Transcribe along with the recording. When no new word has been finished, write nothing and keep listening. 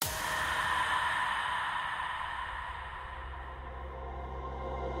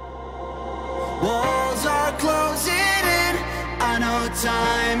Walls are closing in. I know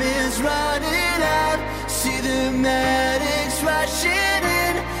time is running out. See the medics rushing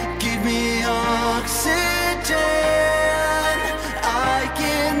in. Give me oxygen. I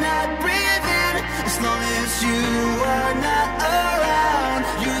cannot breathe in as long as you are not around.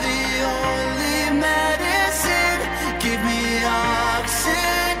 You're the only medicine. Give me oxygen.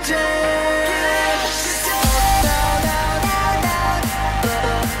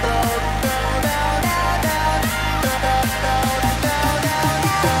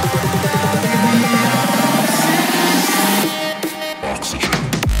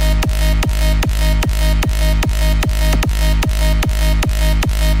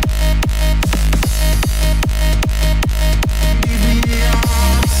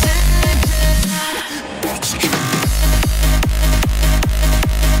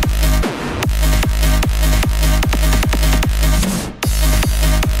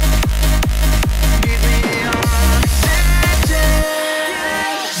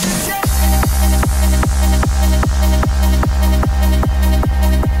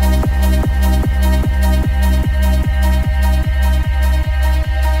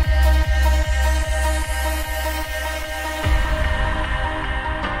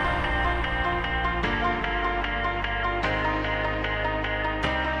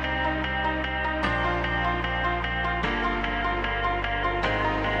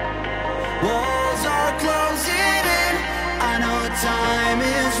 Walls are closing in. I know time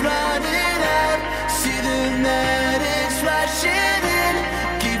is running out. See the medics rushing in.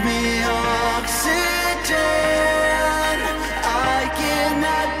 Give me oxygen. I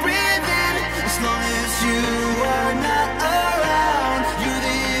cannot breathe in as long as you are not around. You're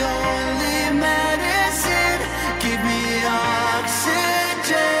the only medicine. Give me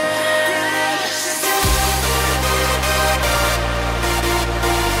oxygen.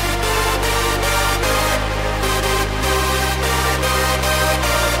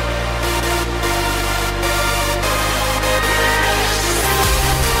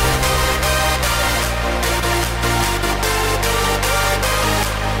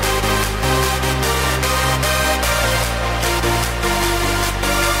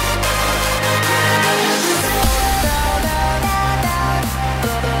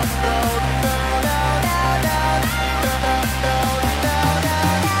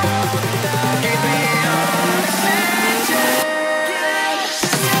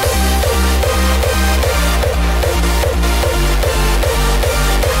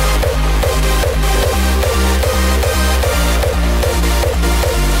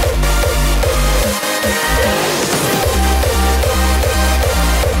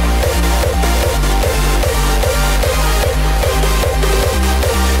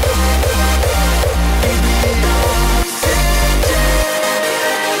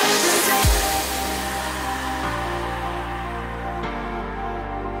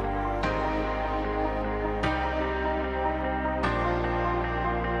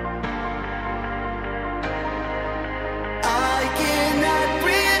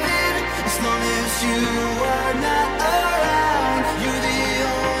 You are not around. You're the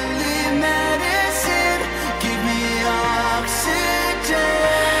only medicine. Give me oxygen.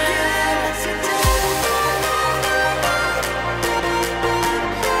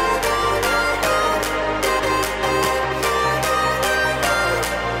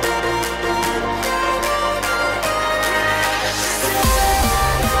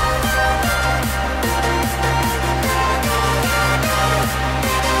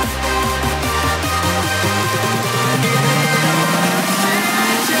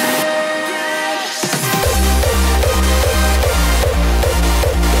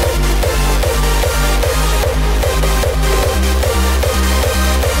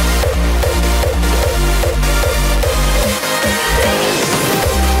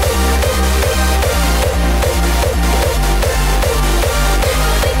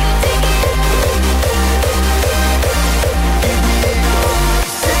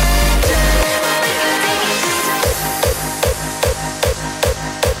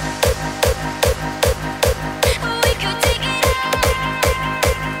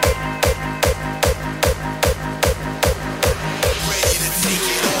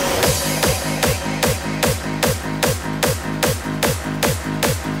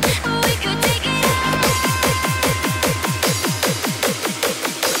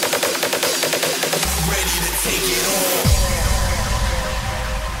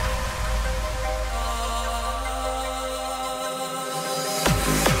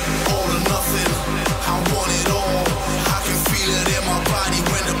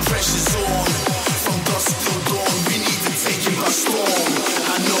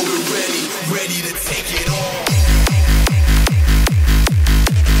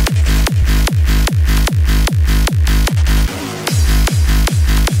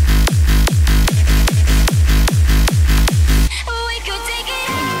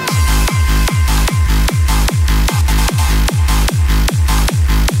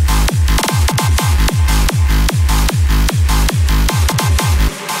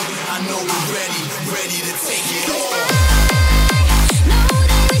 to take it all.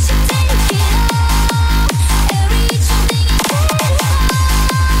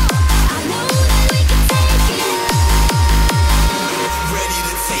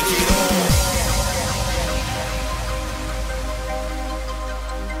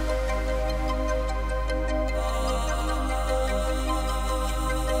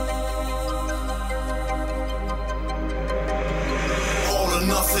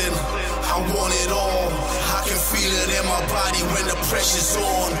 Nothing, I want it all. I can feel it in my body when the pressure's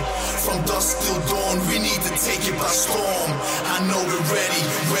on. From dusk till dawn, we need to take it by storm. I know we're ready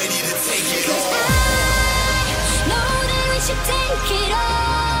to take it all. I know that we should take it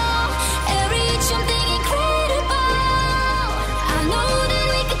all and reach something incredible. I know that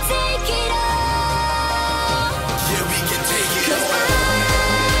we can take it all. Yeah, we can take it 'Cause all.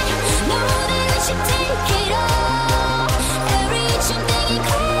 I know that we should take it all and reach something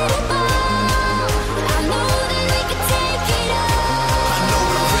incredible. I know that we can take it all. I know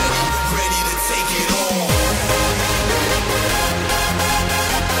we're ready to take it all.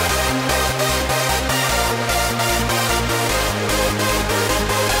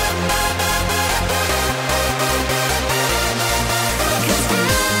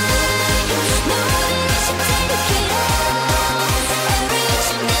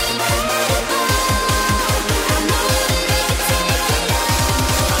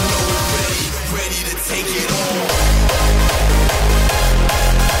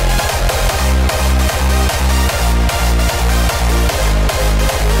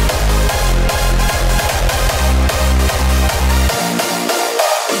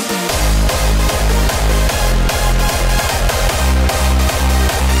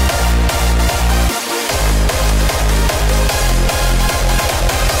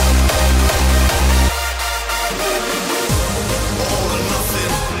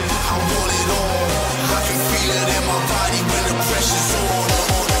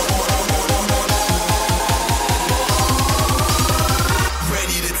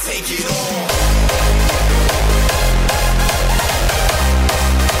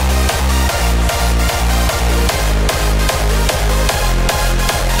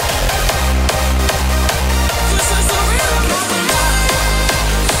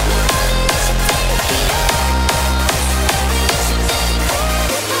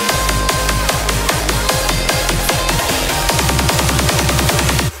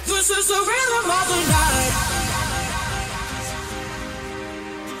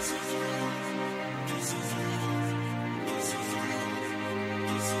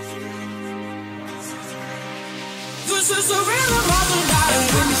 And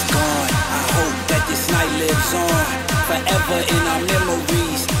when it's gone, I hope that this night lives on forever in our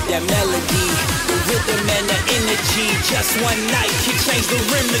memories. That melody, the rhythm and the energy. Just one night can change the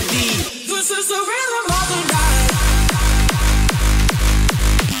remedy. This is the rhythm of the night.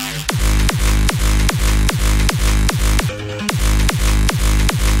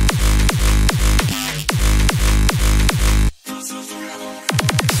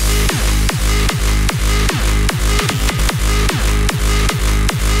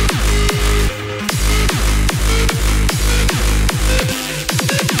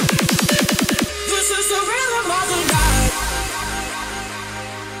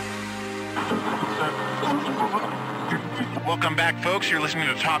 Welcome back, folks. You're listening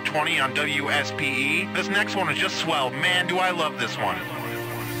to Top 20 on WSPE. This next one is just swell. Man, do I love this one.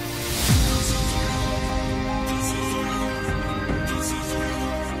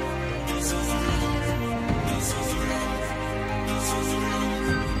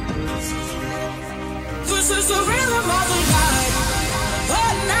 This is the rhythm of the night.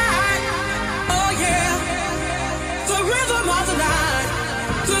 Oh, night. Oh, yeah. The rhythm of the night.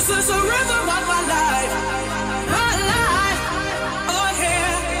 This is the rhythm of my life. My life. Oh, yeah.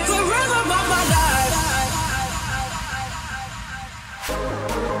 The rhythm of my life.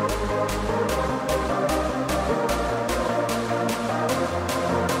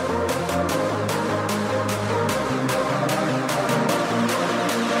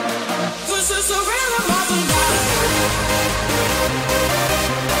 This is the rhythm of the night.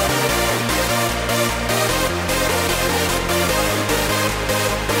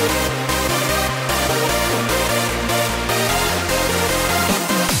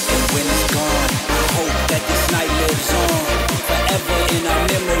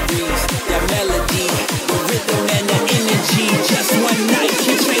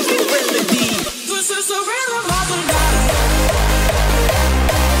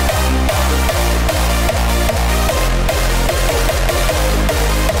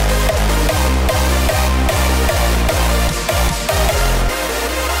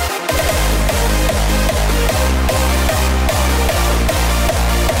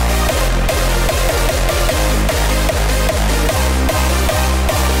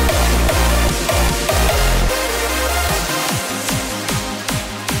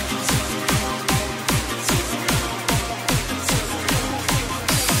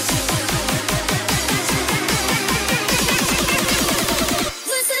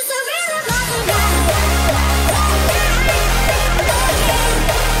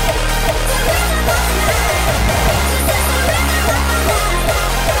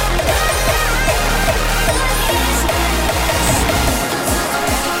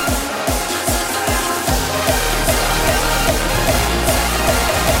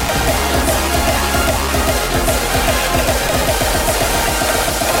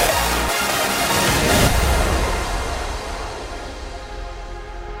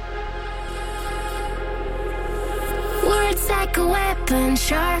 vision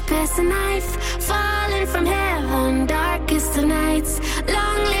sharp as a knife, falling from heaven, darkest of nights.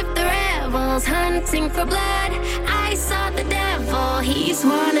 Long live the rebels, hunting for blood. I saw the devil, he's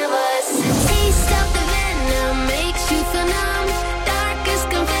one of us. Taste of the venom makes you feel numb. Darkest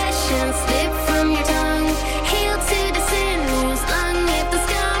confessions slip from your tongue. Hail to the sinners, long live the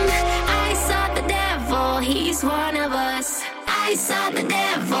scum. I saw the devil, he's one of us. I saw the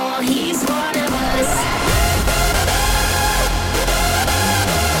devil, he's one of us.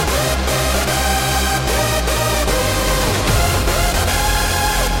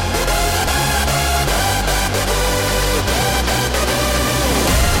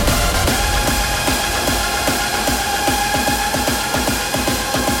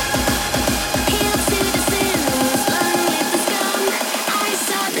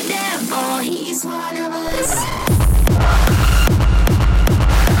 He's one of us.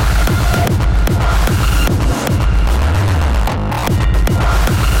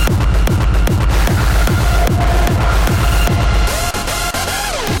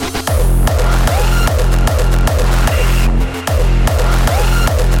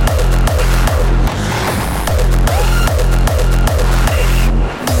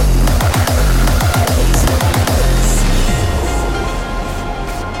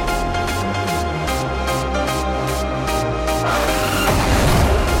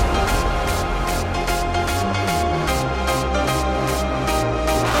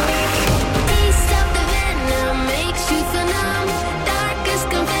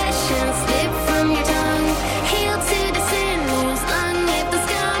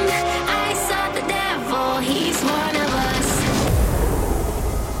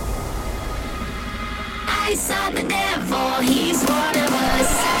 I saw the devil, he's one of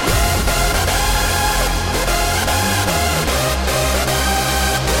us.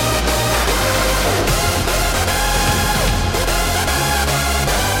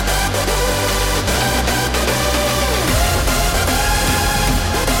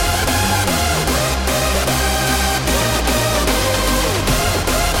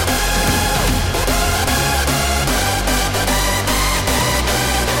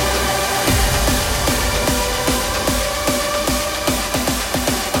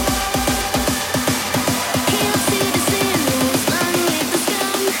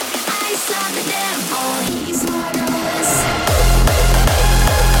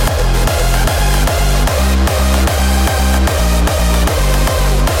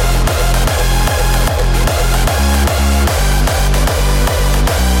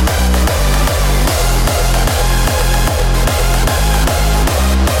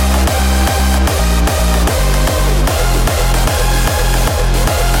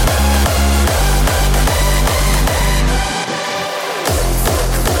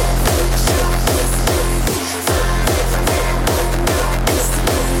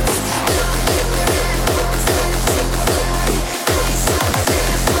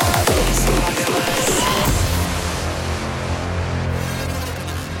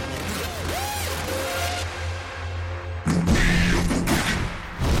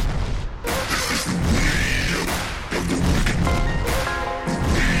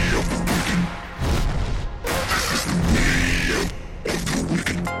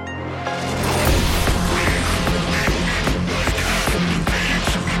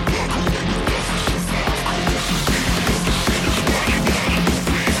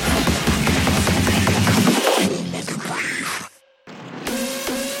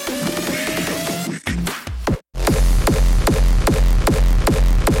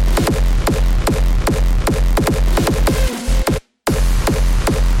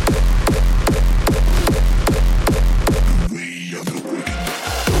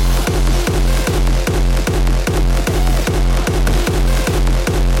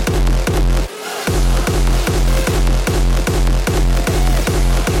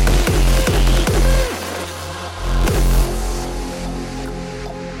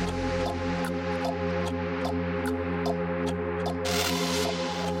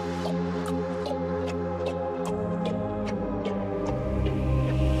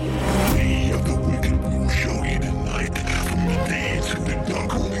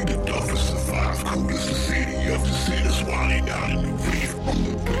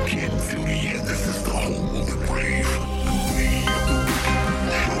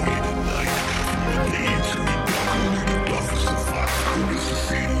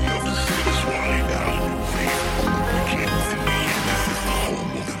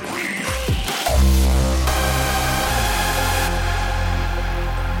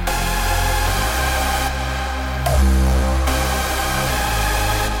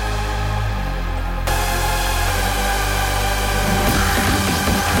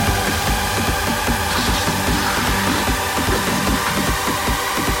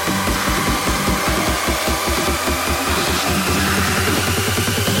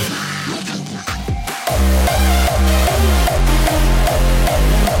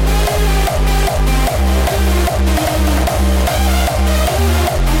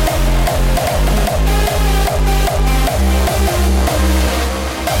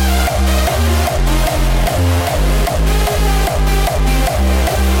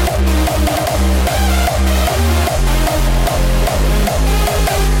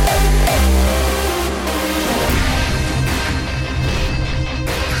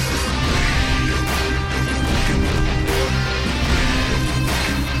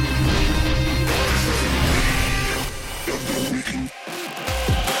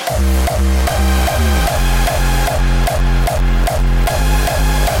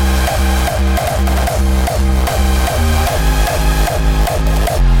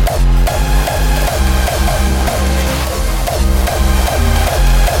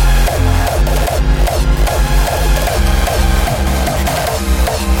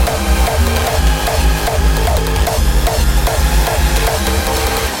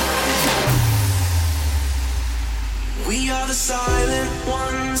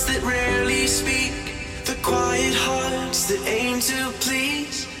 ones that rarely speak, the quiet hearts that aim to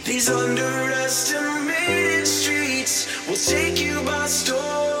please. These underestimated streets will take you by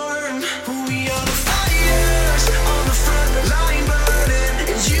storm. We are the fires on the front line burning,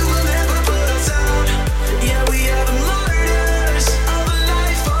 and you will never put us out. Yeah, we are the martyrs of a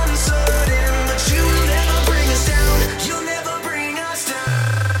life uncertain, but you will never bring us down. You'll never bring us down.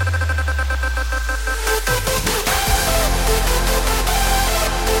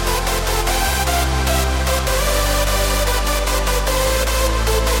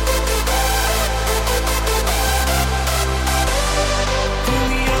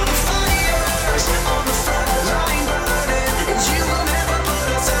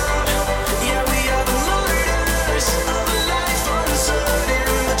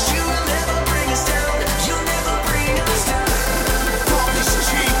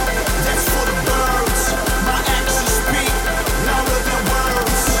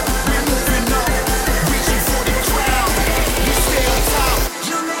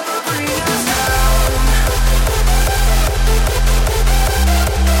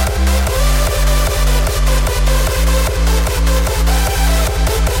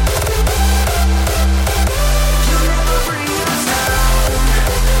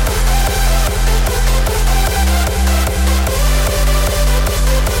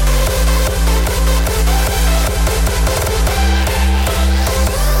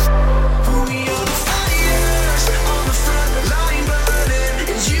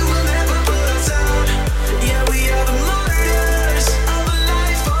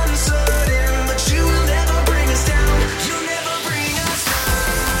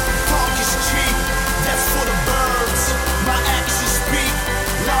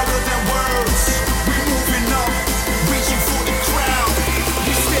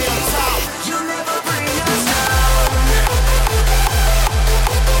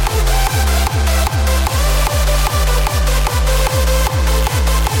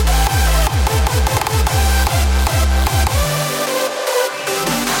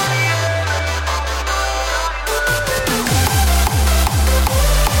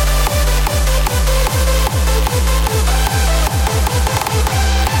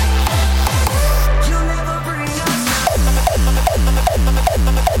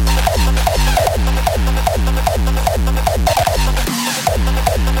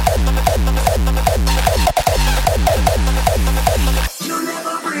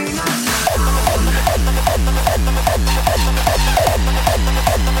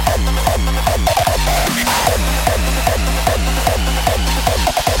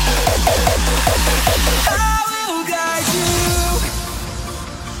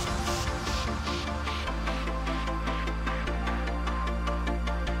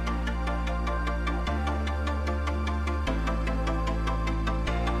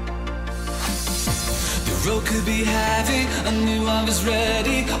 road could be heavy, I knew I was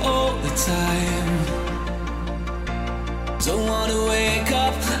ready all the time. Don't wanna wake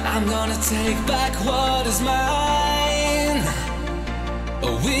up, I'm gonna take back what is mine.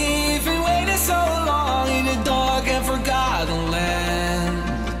 Oh, we've been waiting so long in a dark and forgotten land.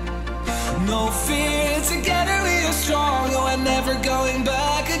 No fear, together we are strong, and we're never going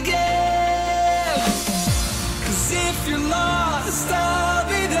back again. 'Cause if you're lost, I'll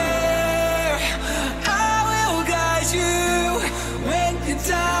be there. I will guide you when you're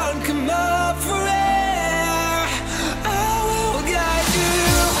down, come up for air. I will guide you.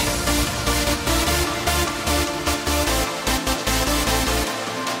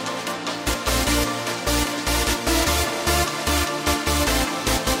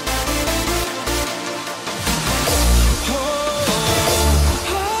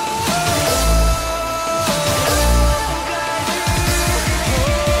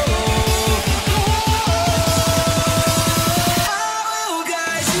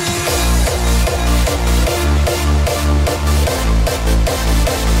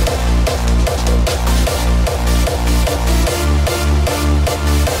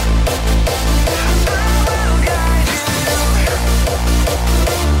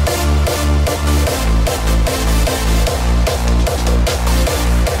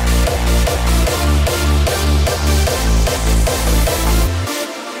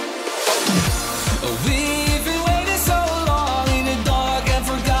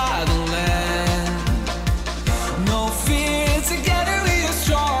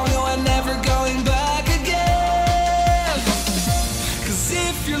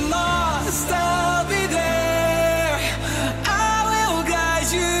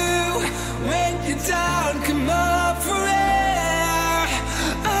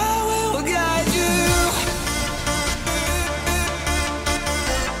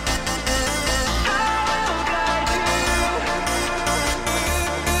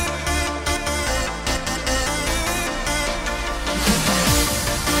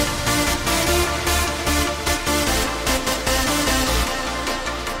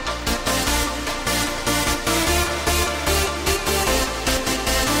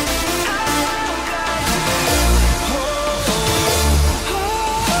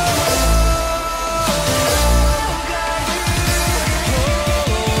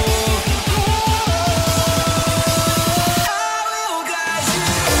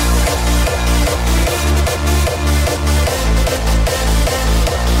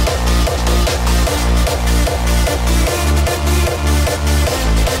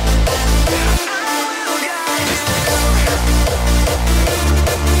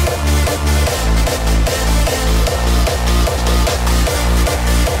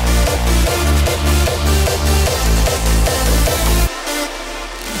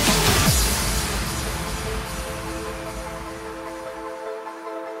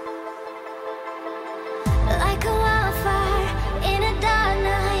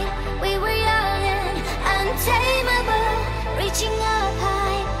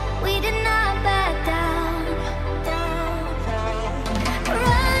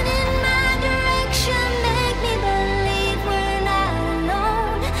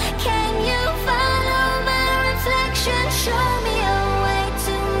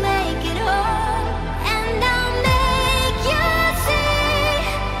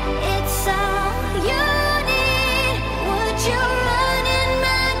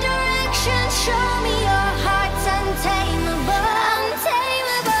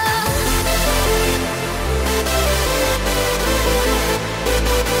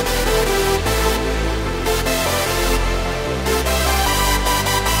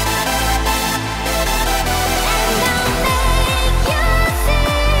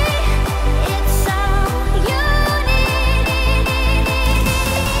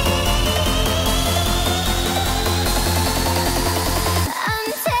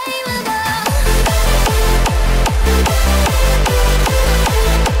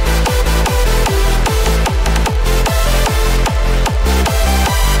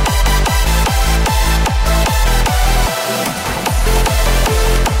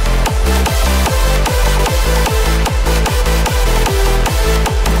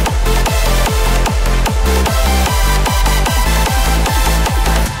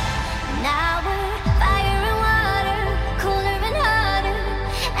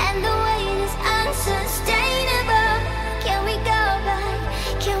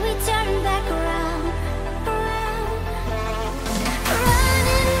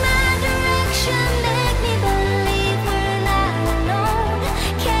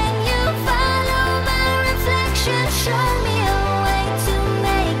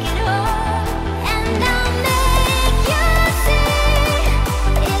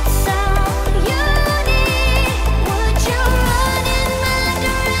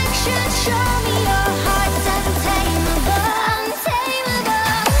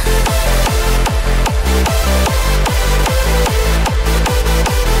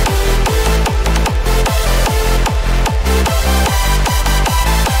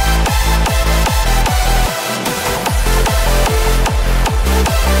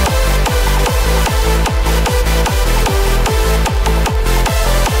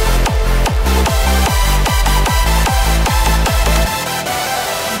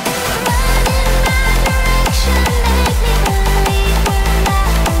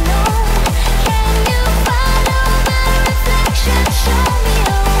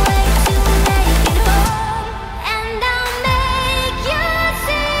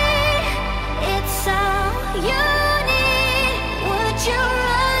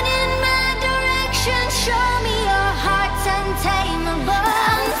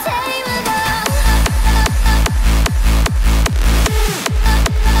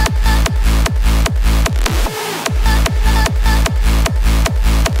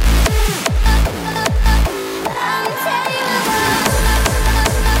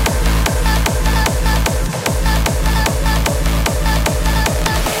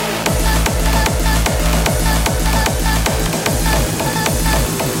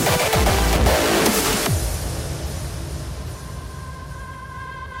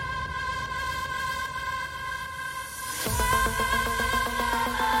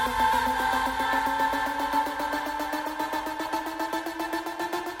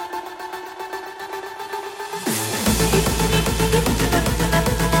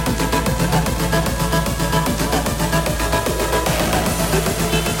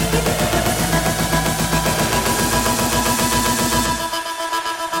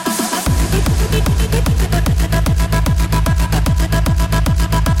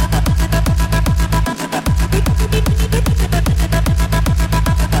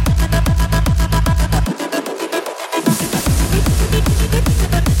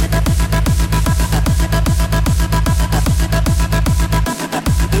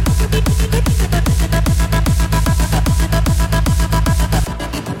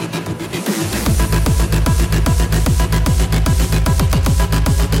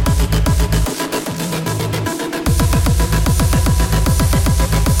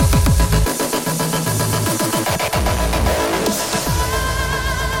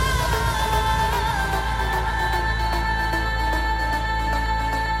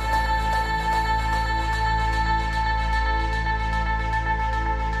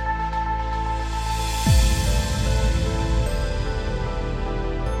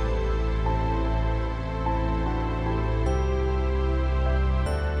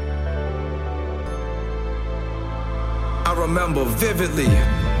 remember vividly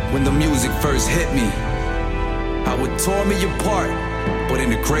when the music first hit me. How it tore me apart, but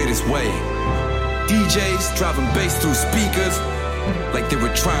in the greatest way. DJs driving bass through speakers like they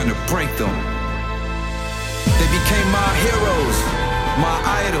were trying to break them. They became my heroes, my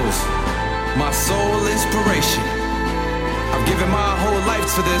idols, my sole inspiration. I've given my whole life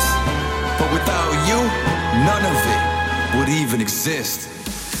to this, but without you, none of it would even exist.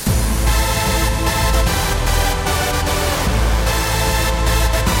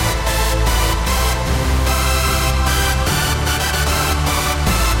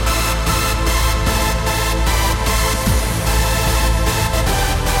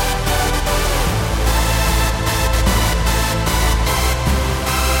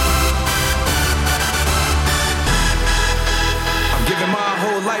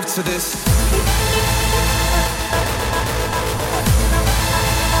 To this.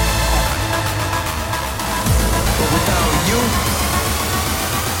 But without you,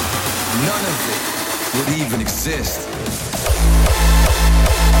 none of it would even exist.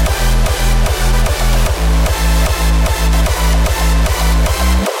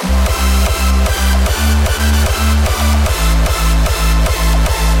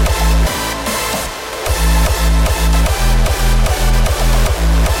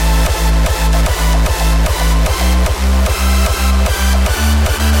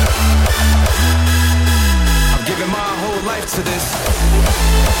 To this.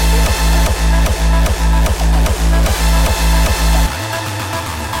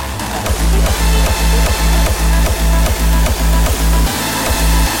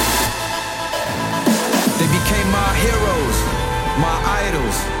 They became my heroes, my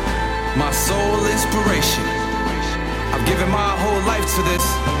idols, my sole inspiration. I've given my whole life to this,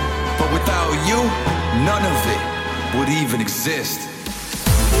 but without you, none of it would even exist.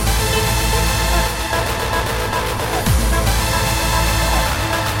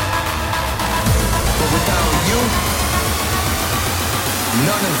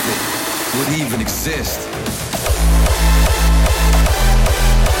 None of it would even exist.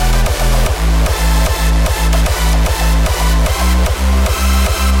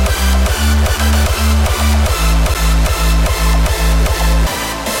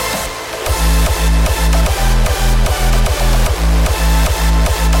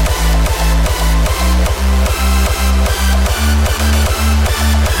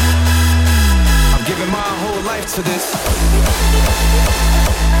 I'm giving my whole life to this.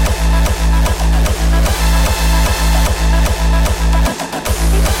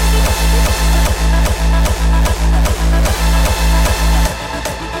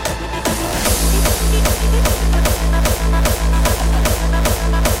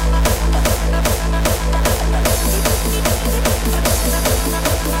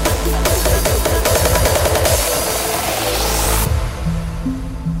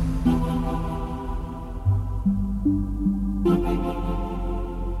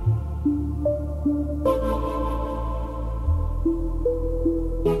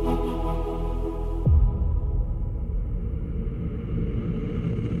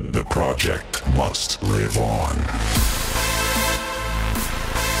 The project must live on.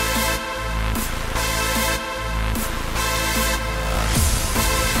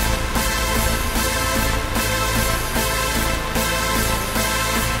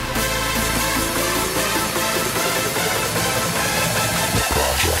 The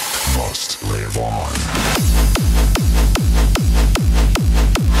project must live on.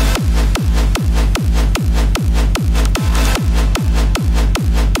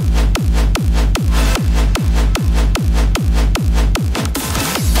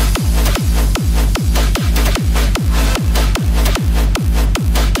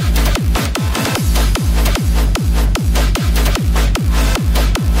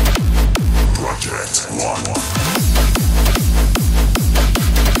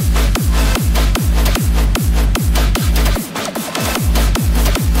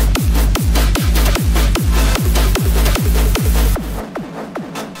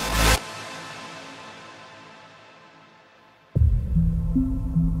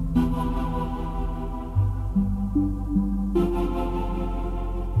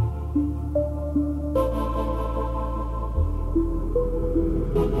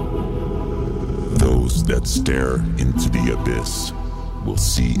 Those that stare into the abyss will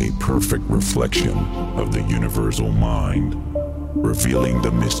see a perfect reflection of the universal mind, revealing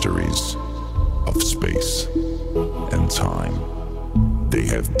the mysteries of space and time. They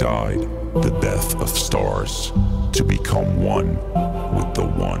have died the death of stars to become one with the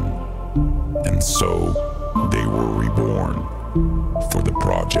one, and so they were reborn, for the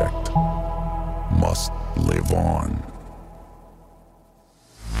project must live on.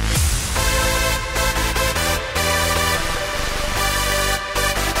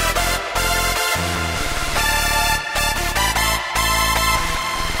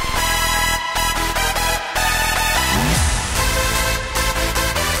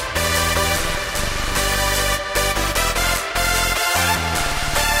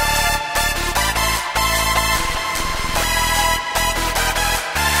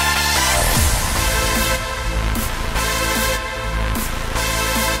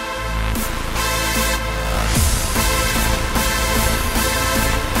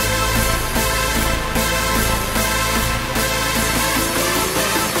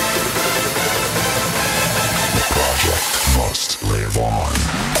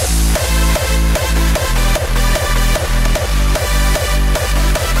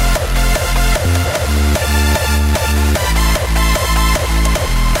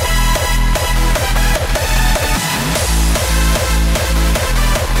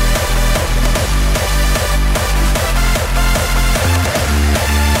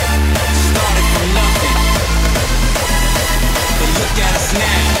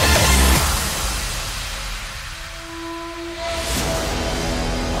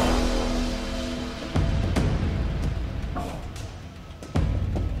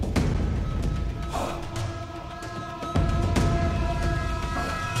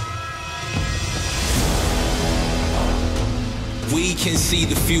 can see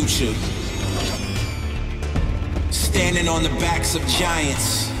the future. Standing on the backs of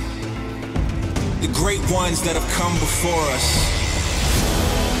giants, the great ones that have come before us,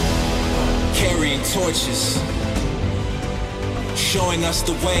 carrying torches, showing us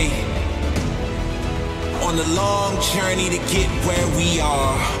the way on the long journey to get where we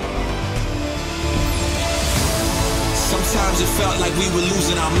are. Sometimes it felt like we were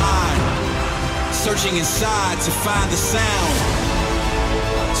losing our mind, searching inside to find the sound.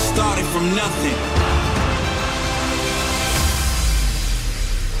 Started from nothing.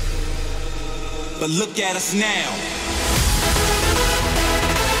 But look at us now.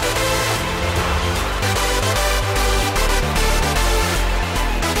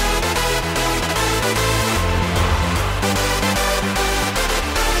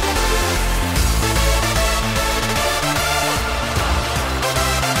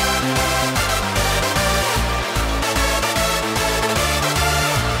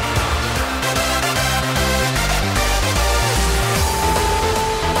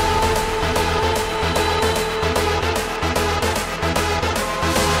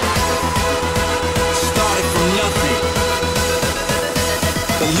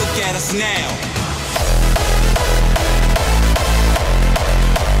 Now.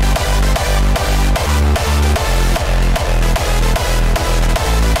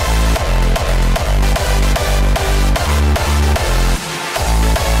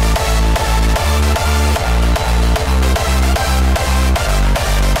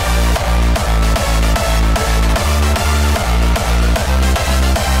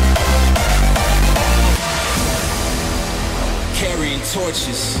 Carrying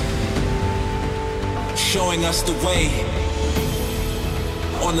torches, showing us the way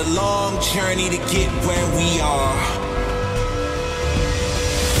on the long journey to get where we are.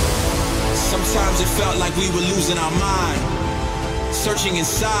 Sometimes it felt like we were losing our mind, searching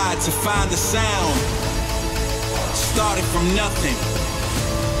inside to find the sound. Started from nothing,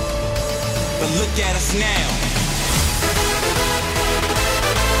 but look at us now.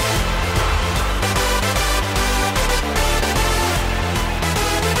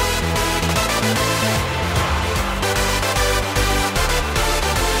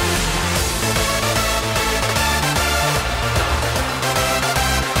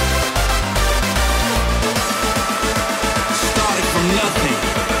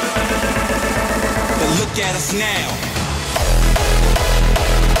 Look at us now.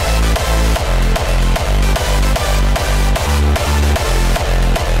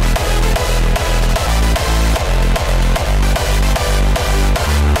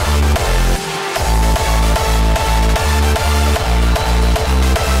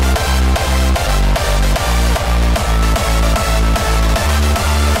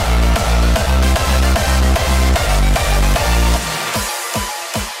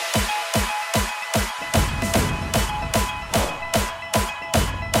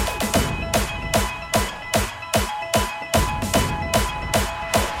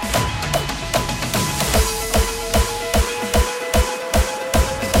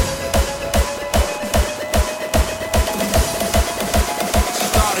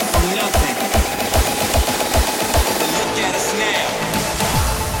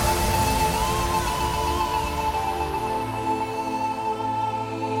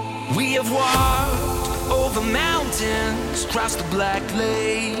 We have walked over mountains, crossed the Black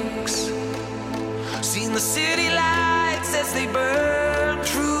Lakes, seen the city lights as they burn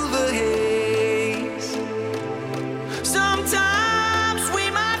through the haze. Sometimes we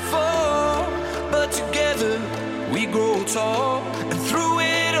might fall, but together we grow tall. And through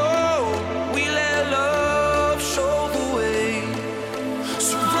it all, we let love show the way.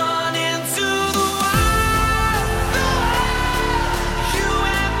 So run into the wild, you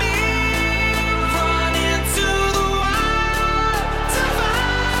and me. Run into the wild to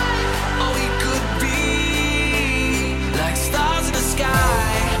find all we could be, like stars in the sky.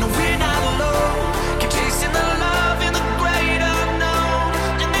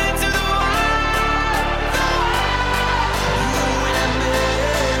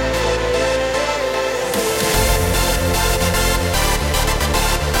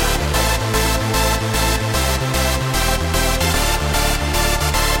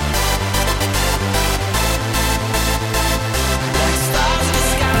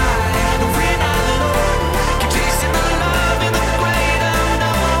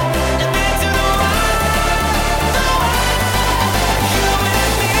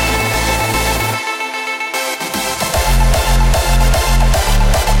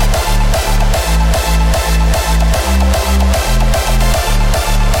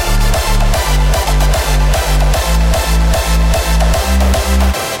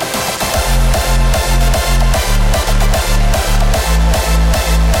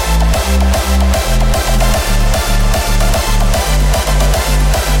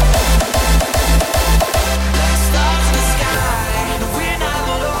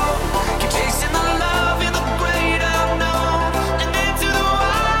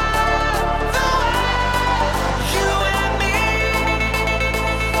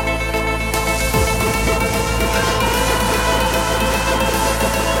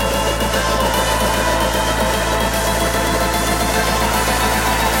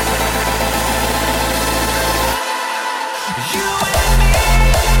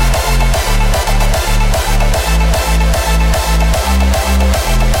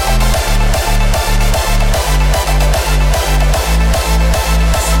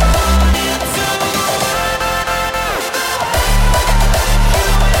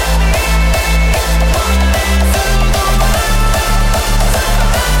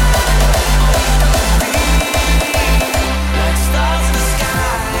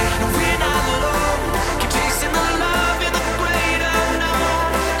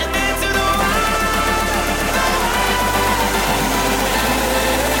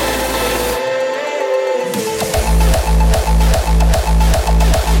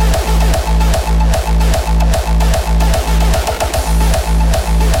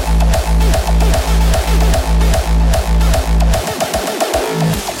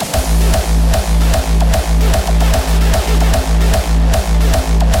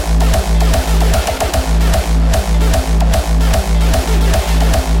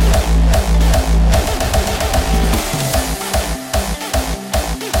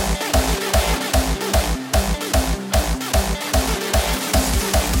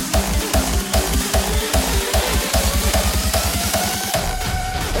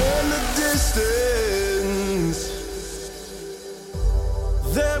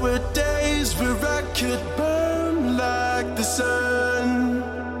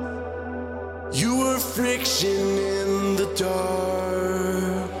 friction in the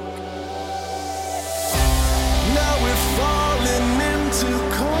dark. Now we're falling into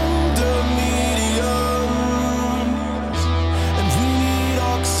colder mediums, and we need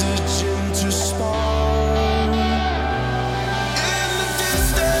oxygen to spark. In the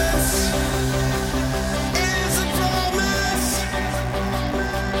distance is a promise.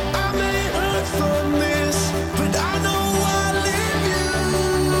 I may hurt from this, but I know I live you.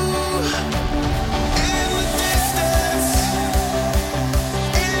 In the distance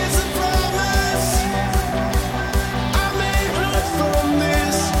is a promise. I may hurt from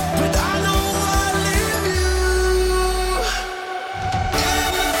this, but I know I live you. In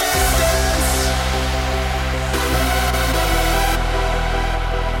the distance.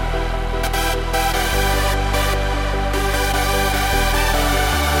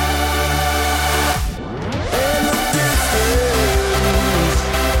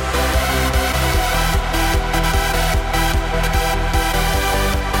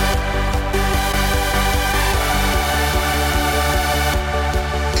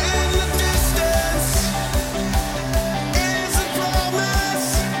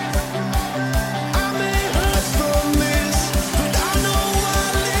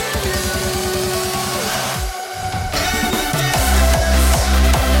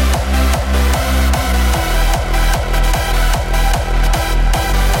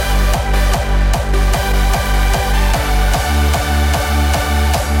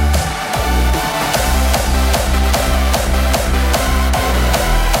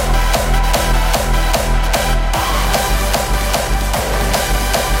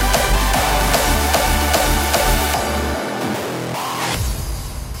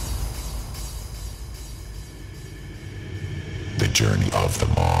 The journey of the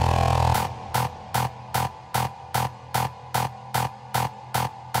mind.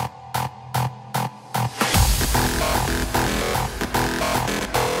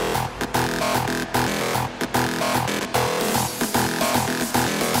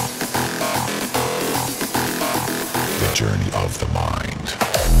 The journey of the mind.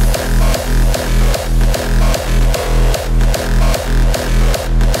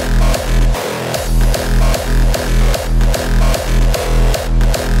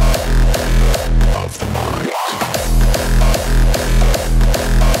 Of the mind.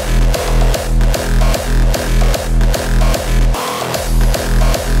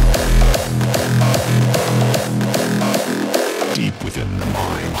 Deep within the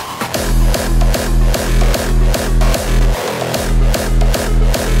mind.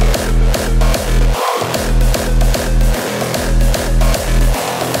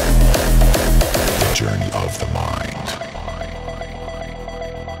 The journey of the mind.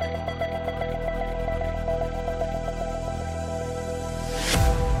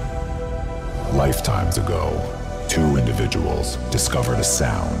 Lifetimes ago, two individuals discovered a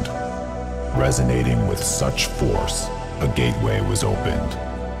sound. Resonating with such force, a gateway was opened,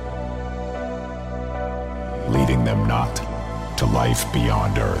 leading them not to life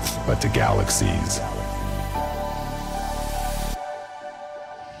beyond Earth, but to galaxies.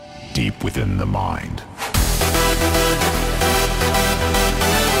 Deep within the mind.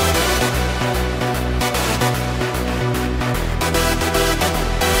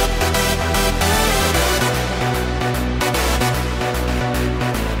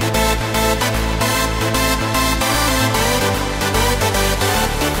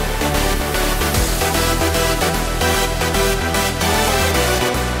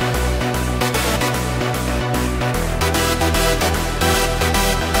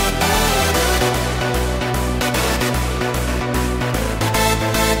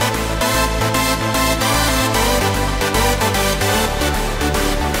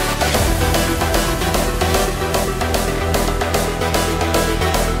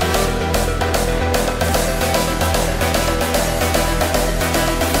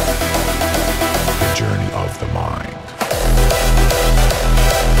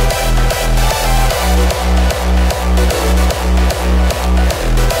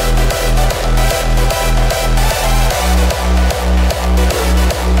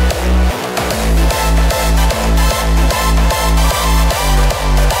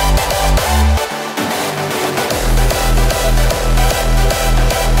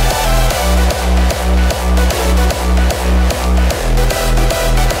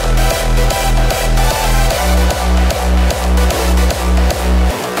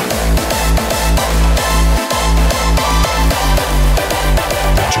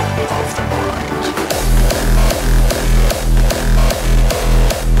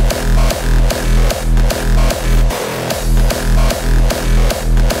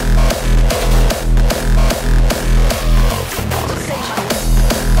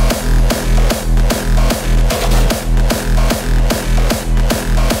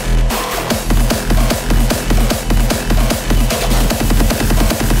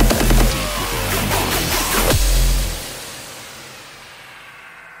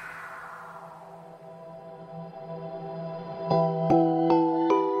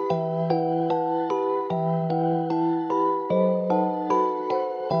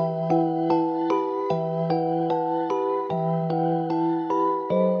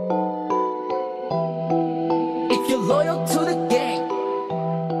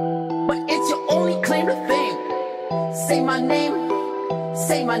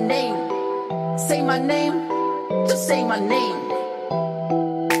 Say my name, say my name, just say my name.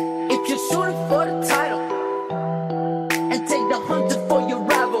 If you're shooting for the title and take the hunter for your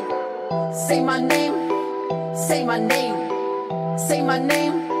rival, say my name, say my name, say my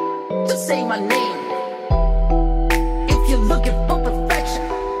name, just say my name. If you're looking for perfection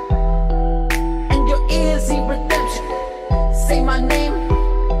and your ears see redemption, say my name,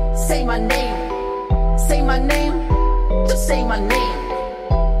 say my name, say my name, just say my name.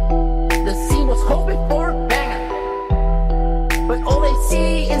 The scene was hoping for a banger, but all they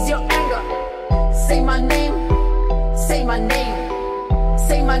see is your anger. Say my name, say my name,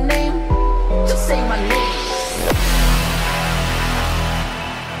 say my name, just say my name.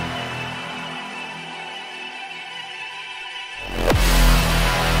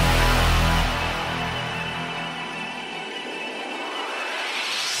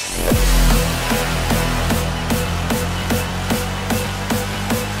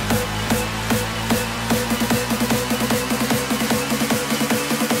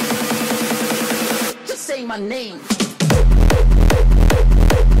 Say my name.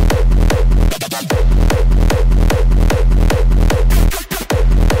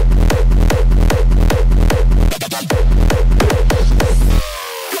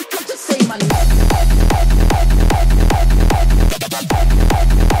 Just say my name.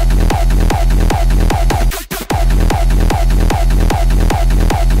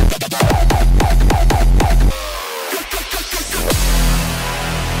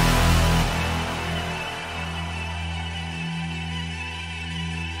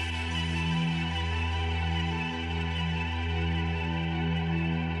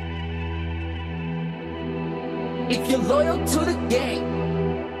 If you're loyal to the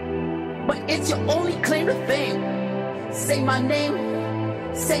game, but it's your only claim to fame, say my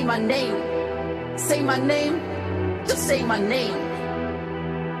name, say my name, say my name, just say my name.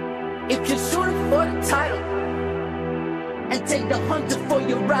 If you're shooting for the title and take the hunter for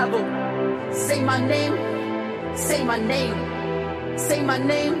your rival, say my name, say my name, say my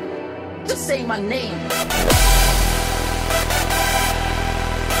name, just say my name.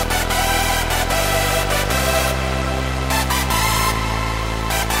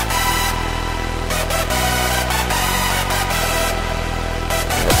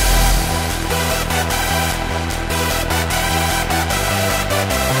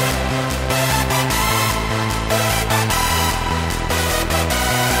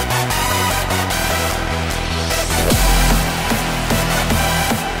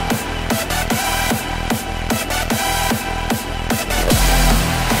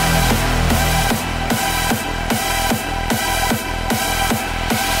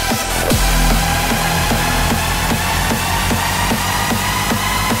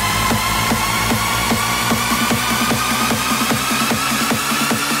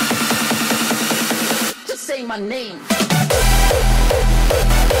 Say my name.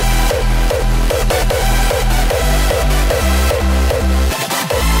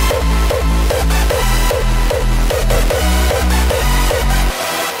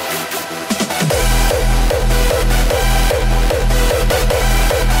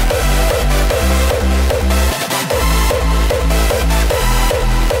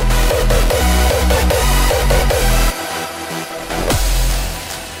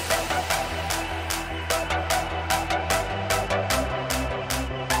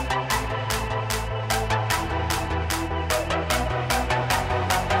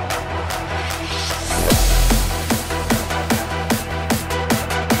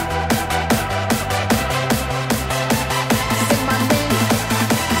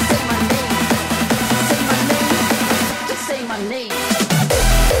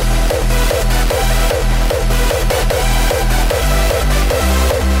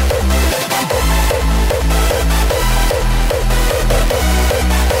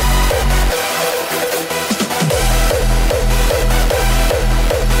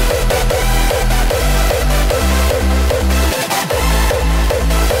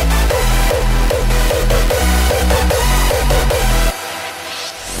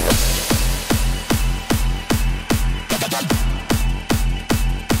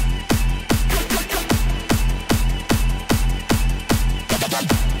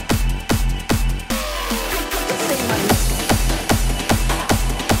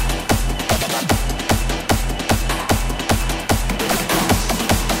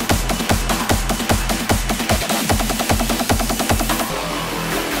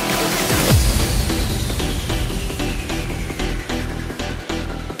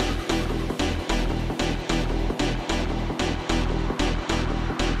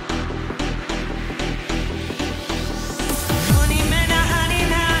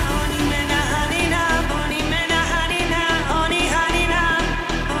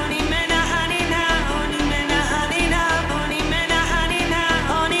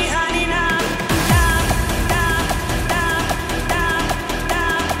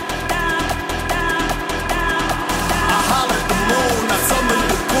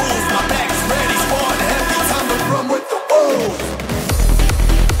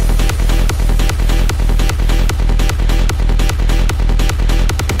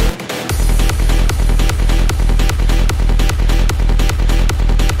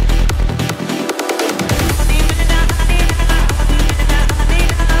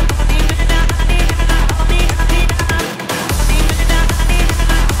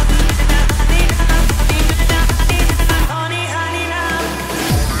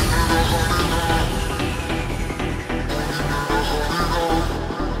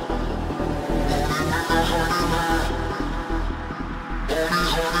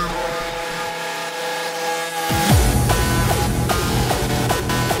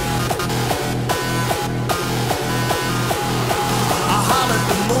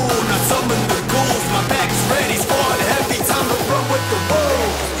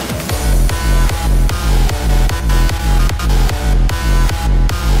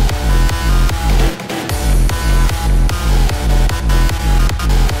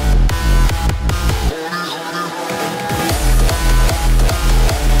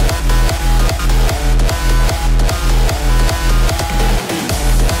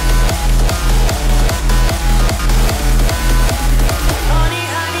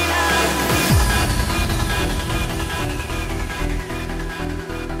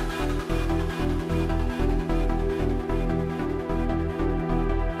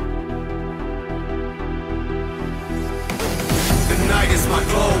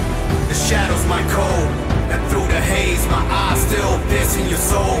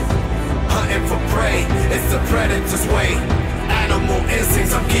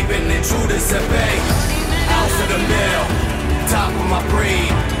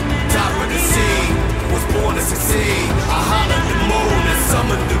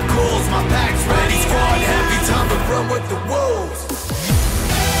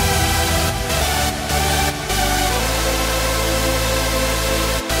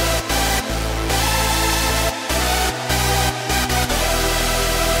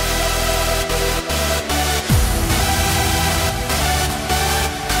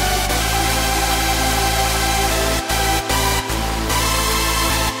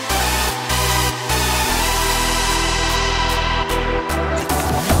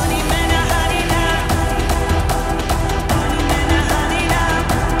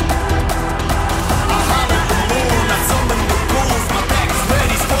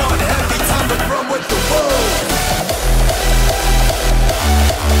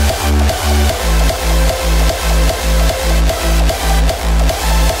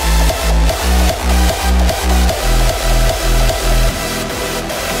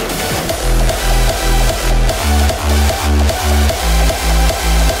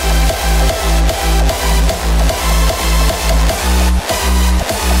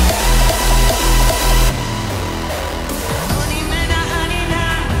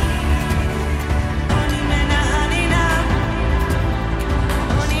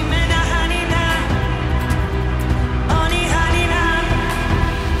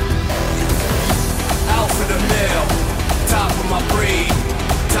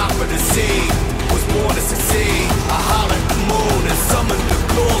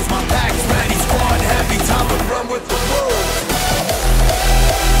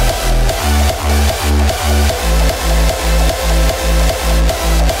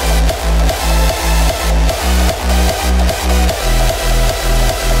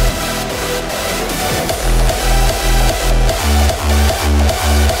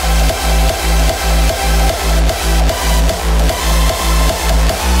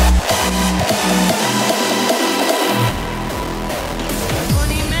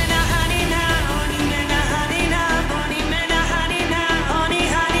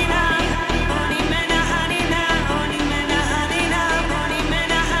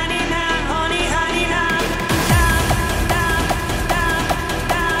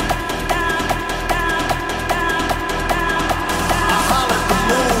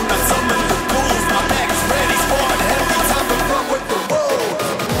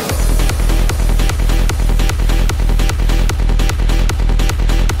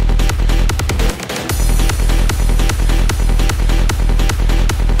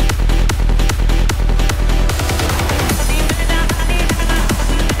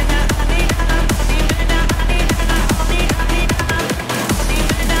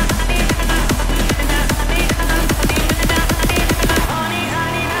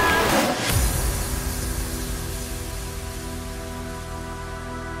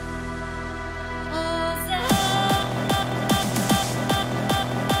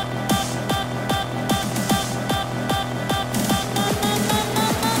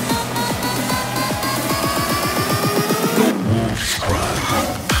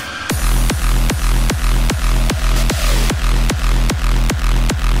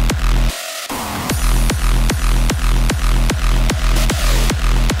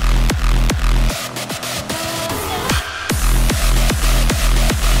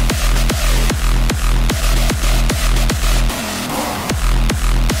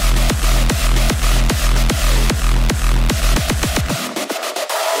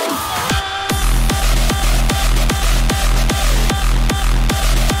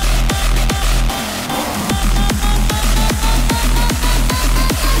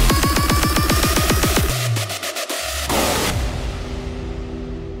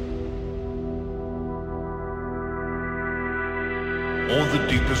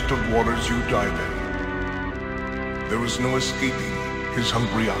 deepest of waters you dive in. There is no escaping his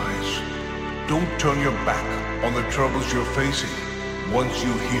hungry eyes. Don't turn your back on the troubles you're facing once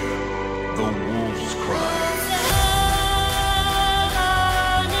you hear the wolves cry.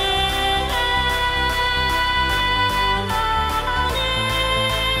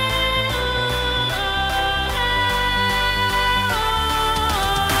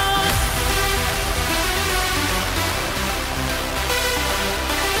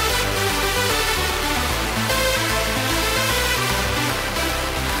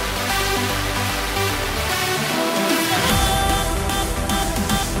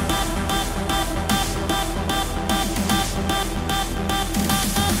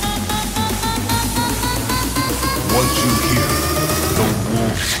 Once you hear the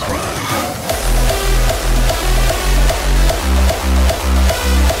wolves cry.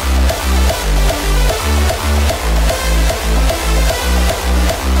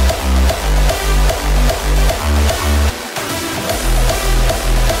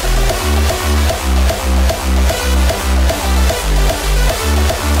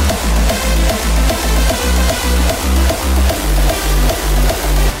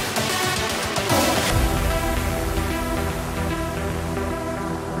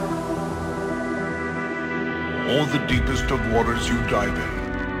 All the deepest of waters you dive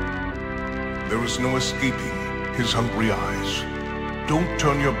in. There is no escaping his hungry eyes. Don't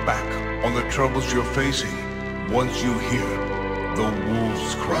turn your back on the troubles you're facing once you hear the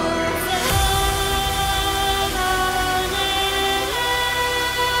wolves cry.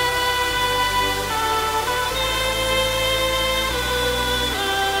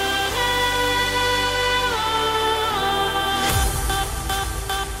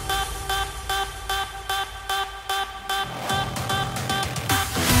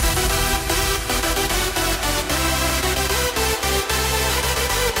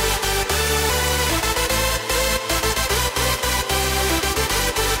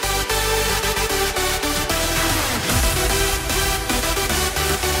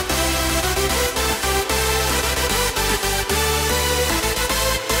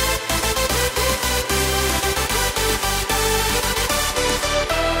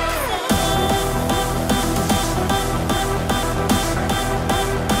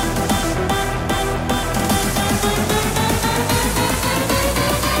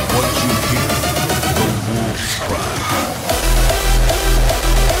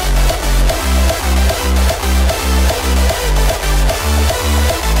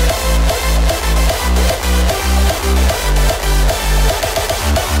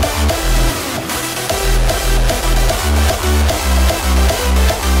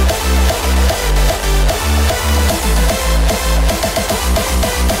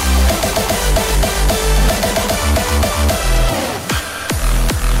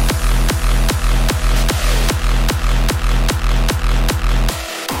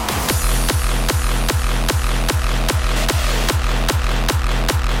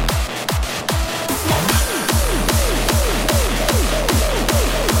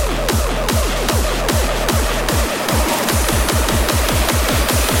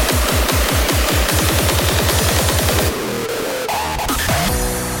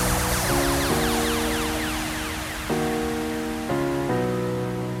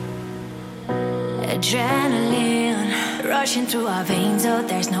 Adrenaline rushing through our veins, oh,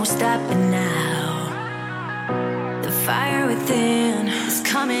 there's no stopping now. The fire within is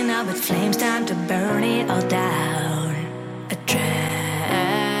coming out with flames, time to burn it all down. Adrenaline.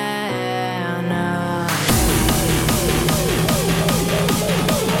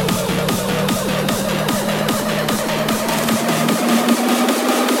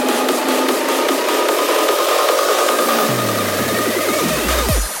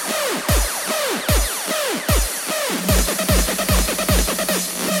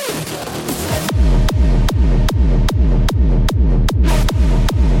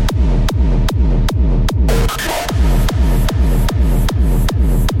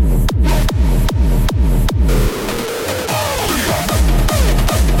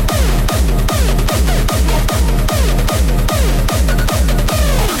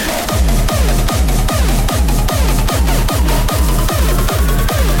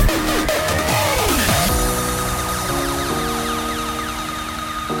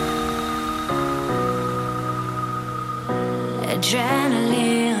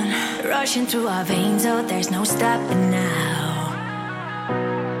 Adrenaline rushing through our veins, oh, there's no stopping now.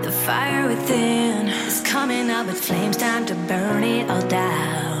 The fire within is coming out with flames, time to burn it all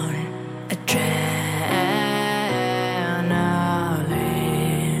down. Adrenaline.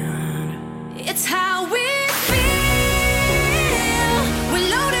 It's how we feel. We're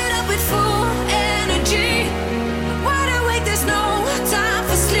loaded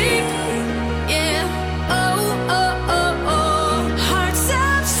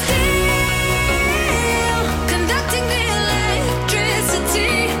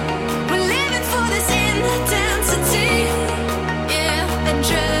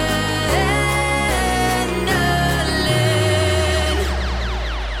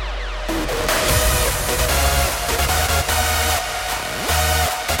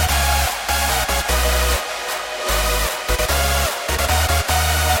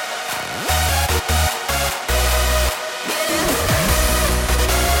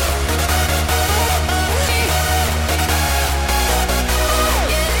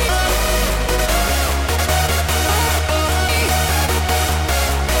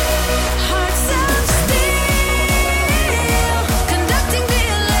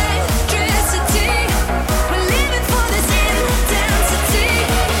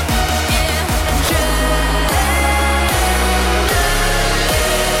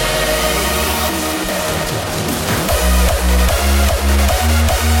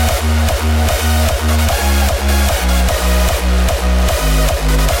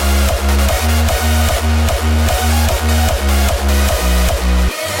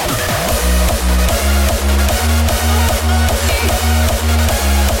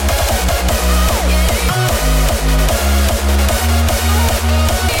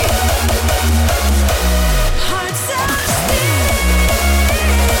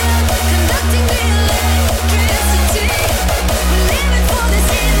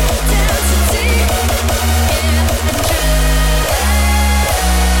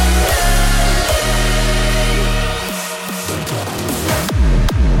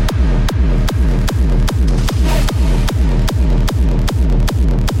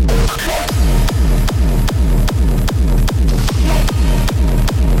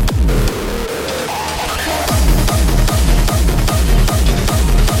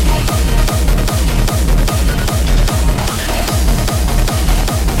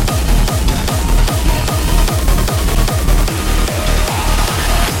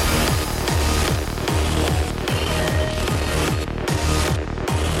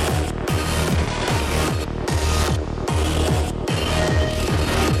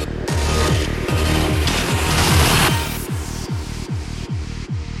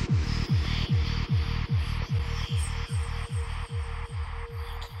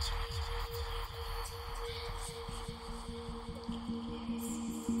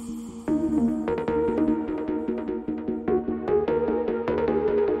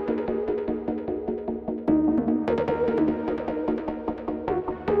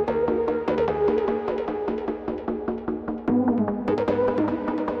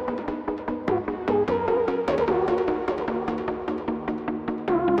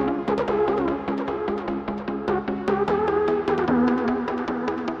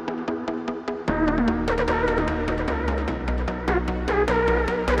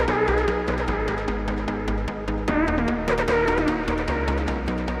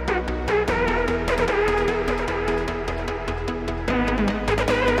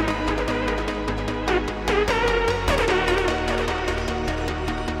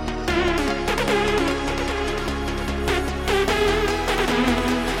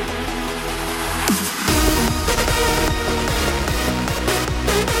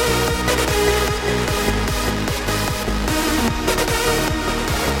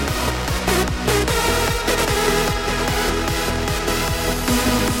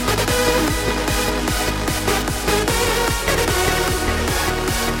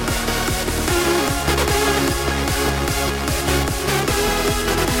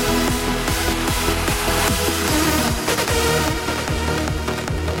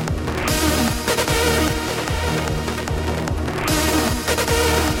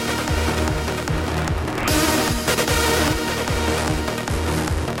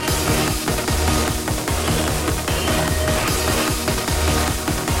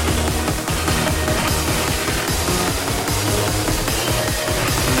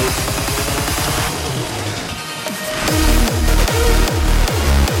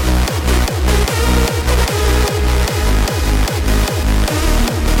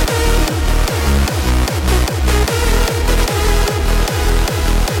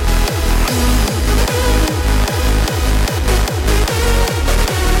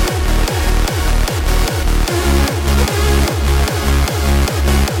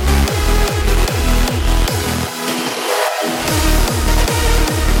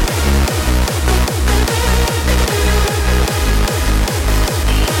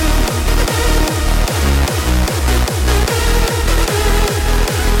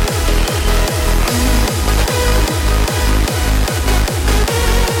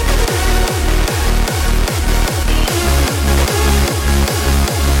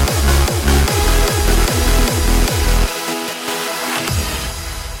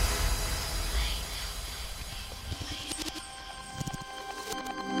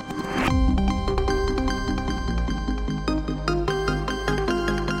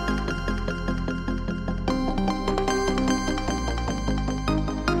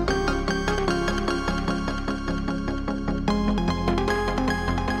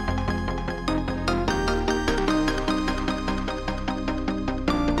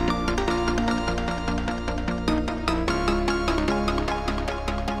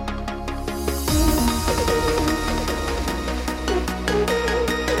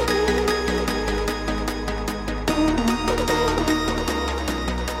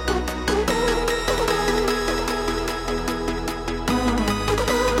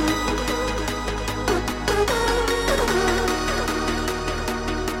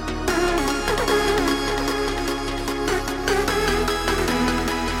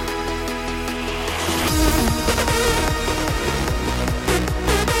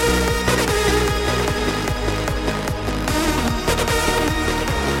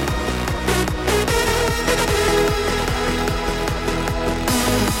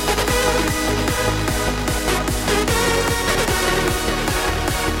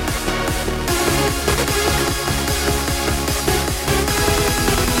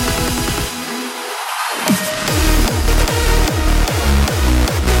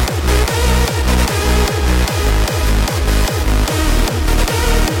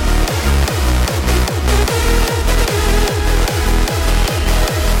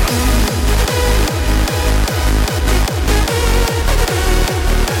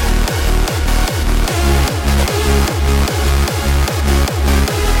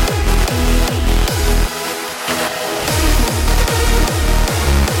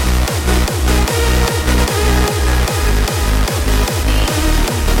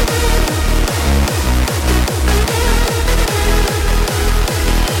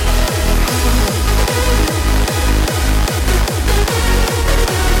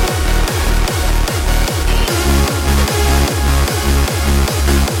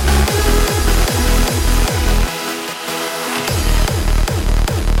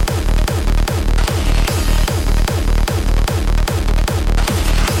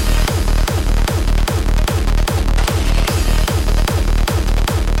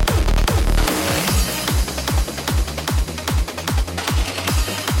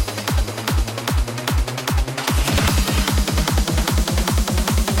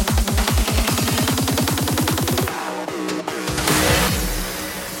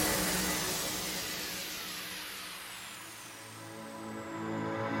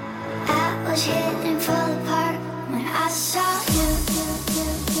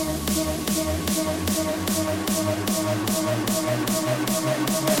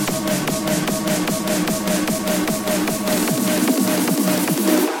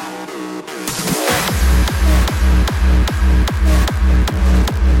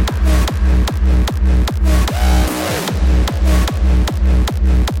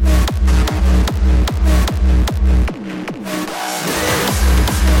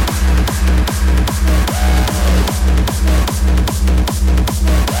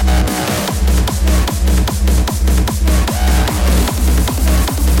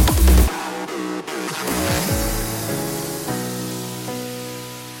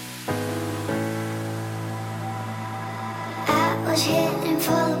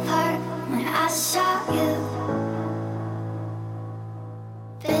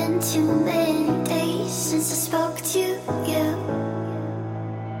too many days since I spoke to you.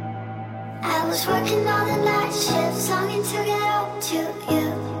 I was working all the night shifts, longing to get home to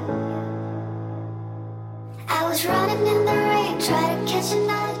you. I was running in the rain, trying to catch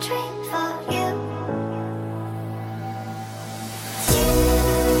another train for you.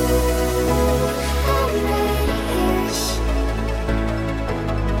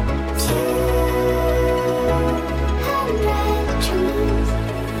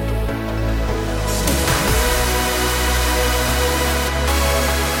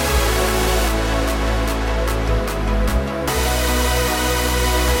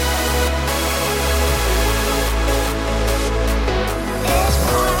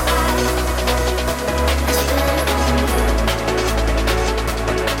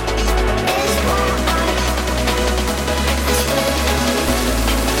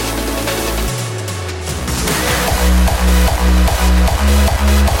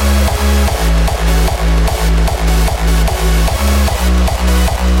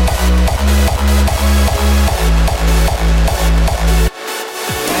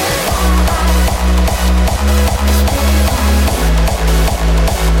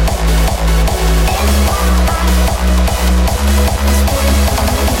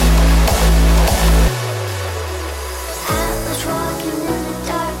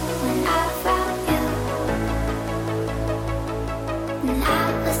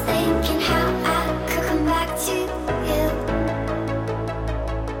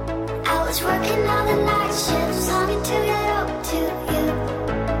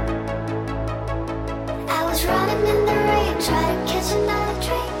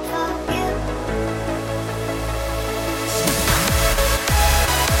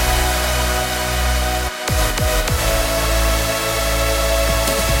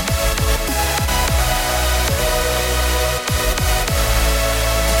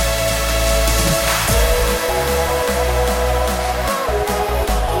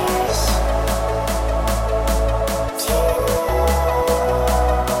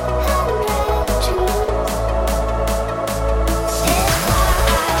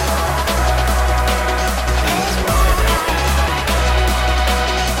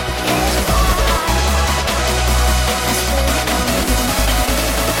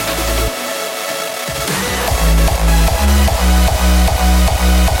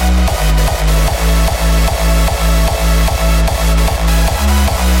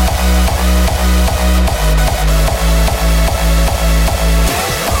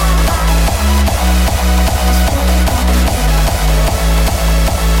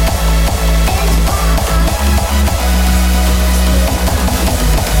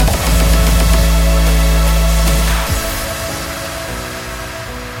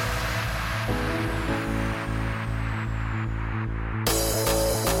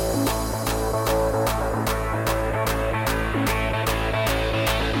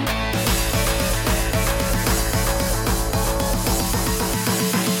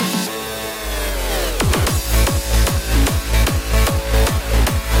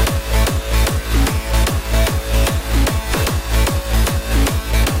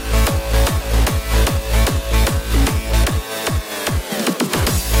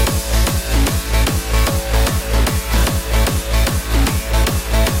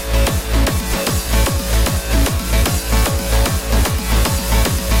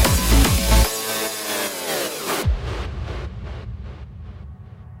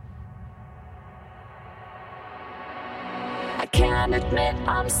 can't admit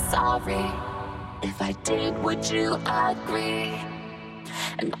I'm sorry. If I did, would you agree?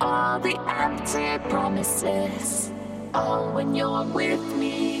 And all the empty promises, all when you're with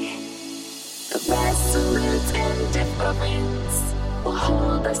me. The resolute indifference will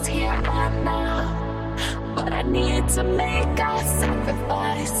hold us here and now. But I need to make a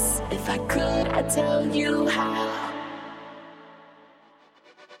sacrifice. If I could, I'd tell you how.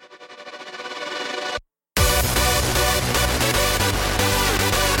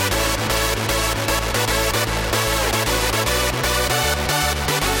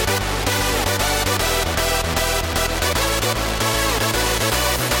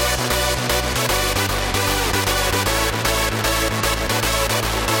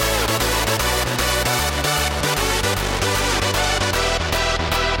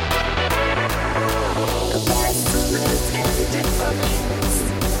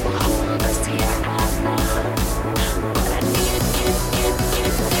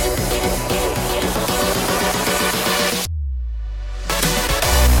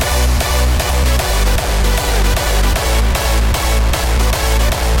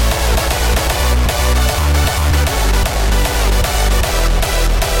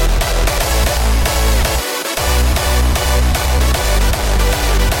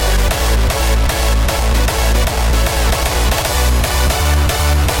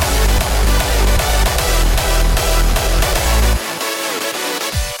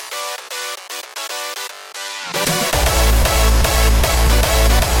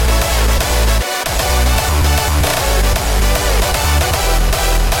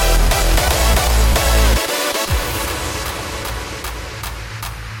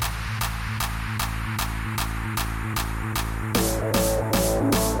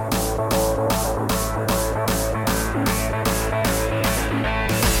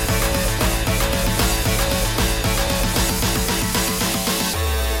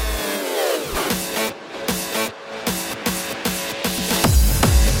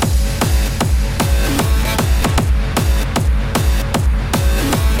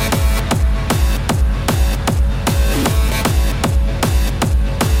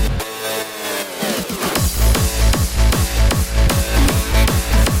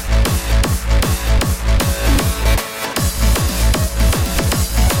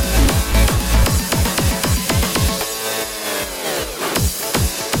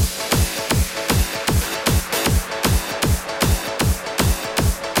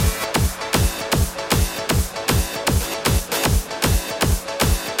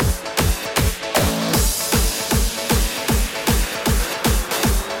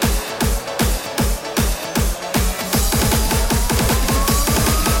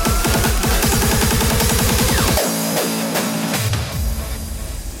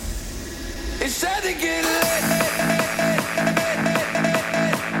 It's time to get lit.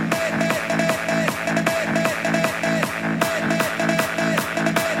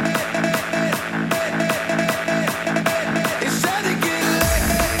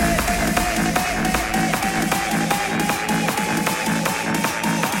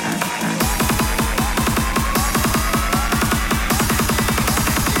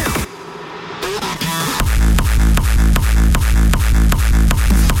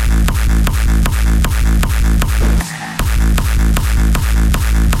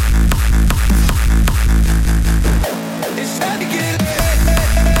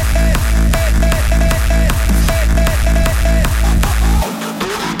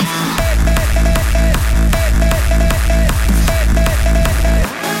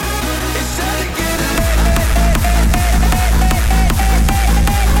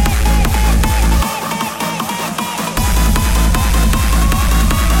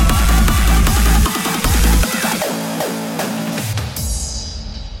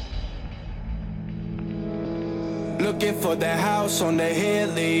 Looking for that house on the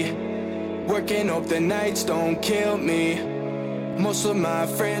hilly, working up the nights don't kill me. Most of my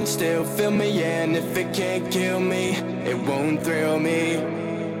friends still feel me, and if it can't kill me, it won't thrill me.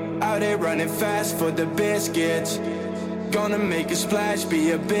 Out here running fast for the biscuits, gonna make a splash,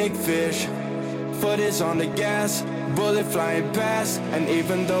 be a big fish. Foot is on the gas, bullet flying past, and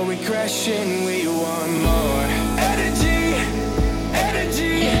even though we crashing, we want more. Energy,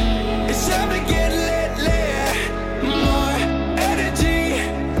 energy, it's time to get lit, lit. More energy,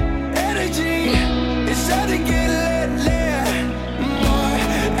 energy, it's time to get lit, lit. More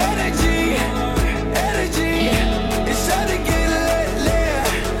energy, energy, it's time to get lit, lit.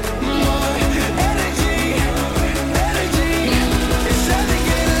 More energy, energy, it's time to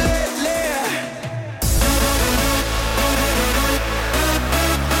get lit, lit.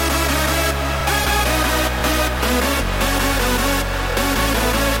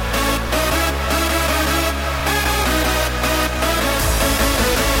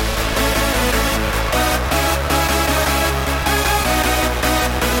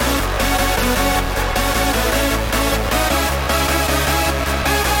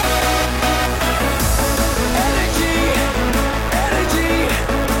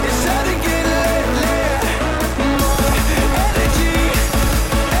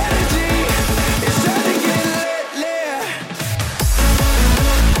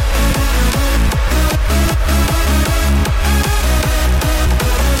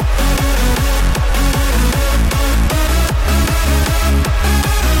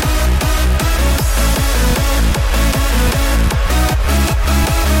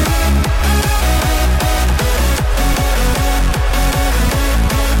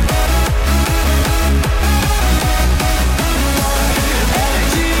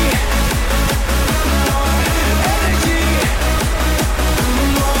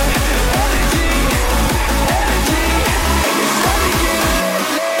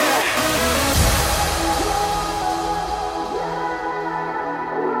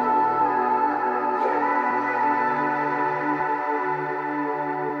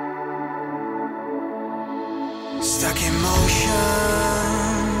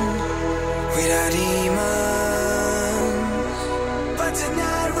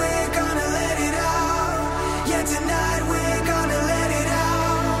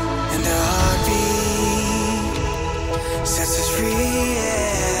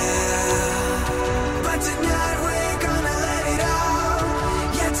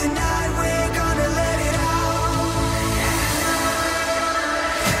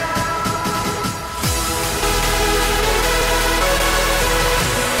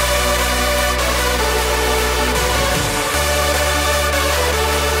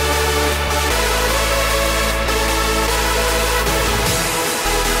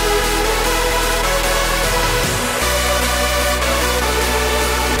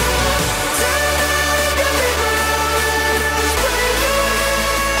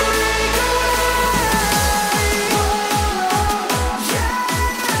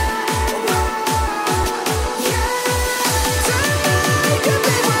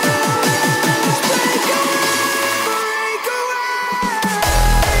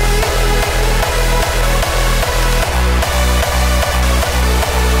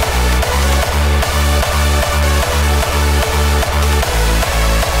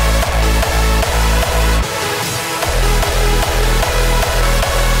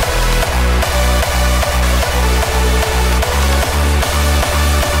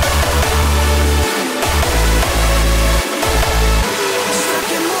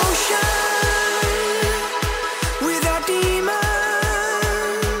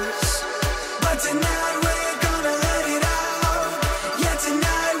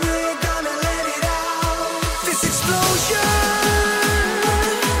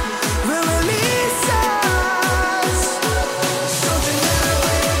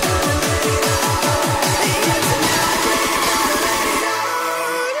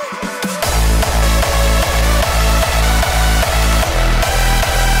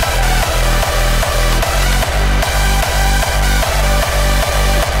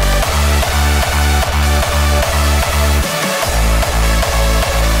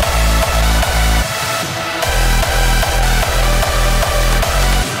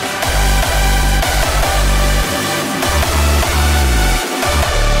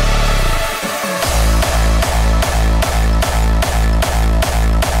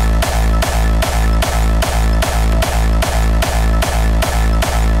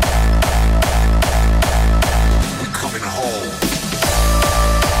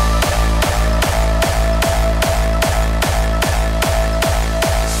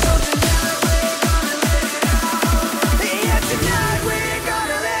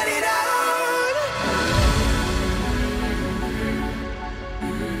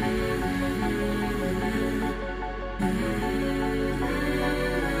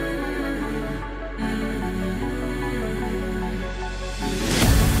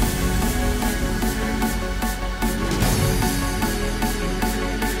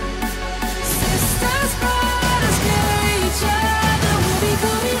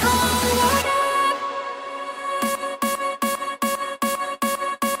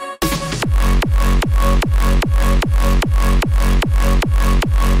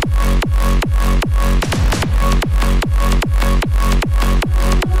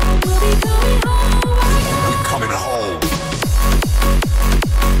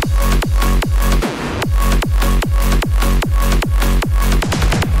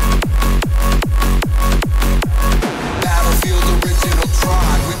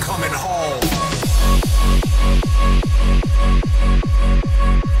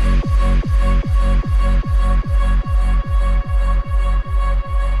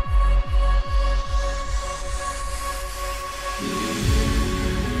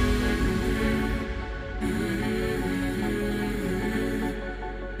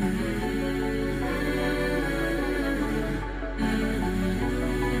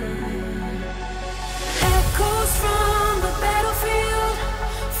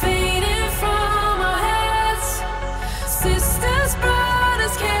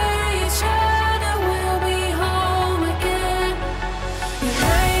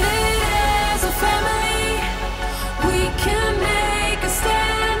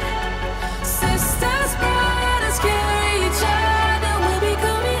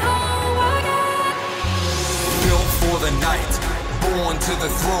 to the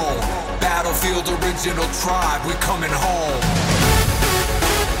throne. Battlefield original tribe, we coming home.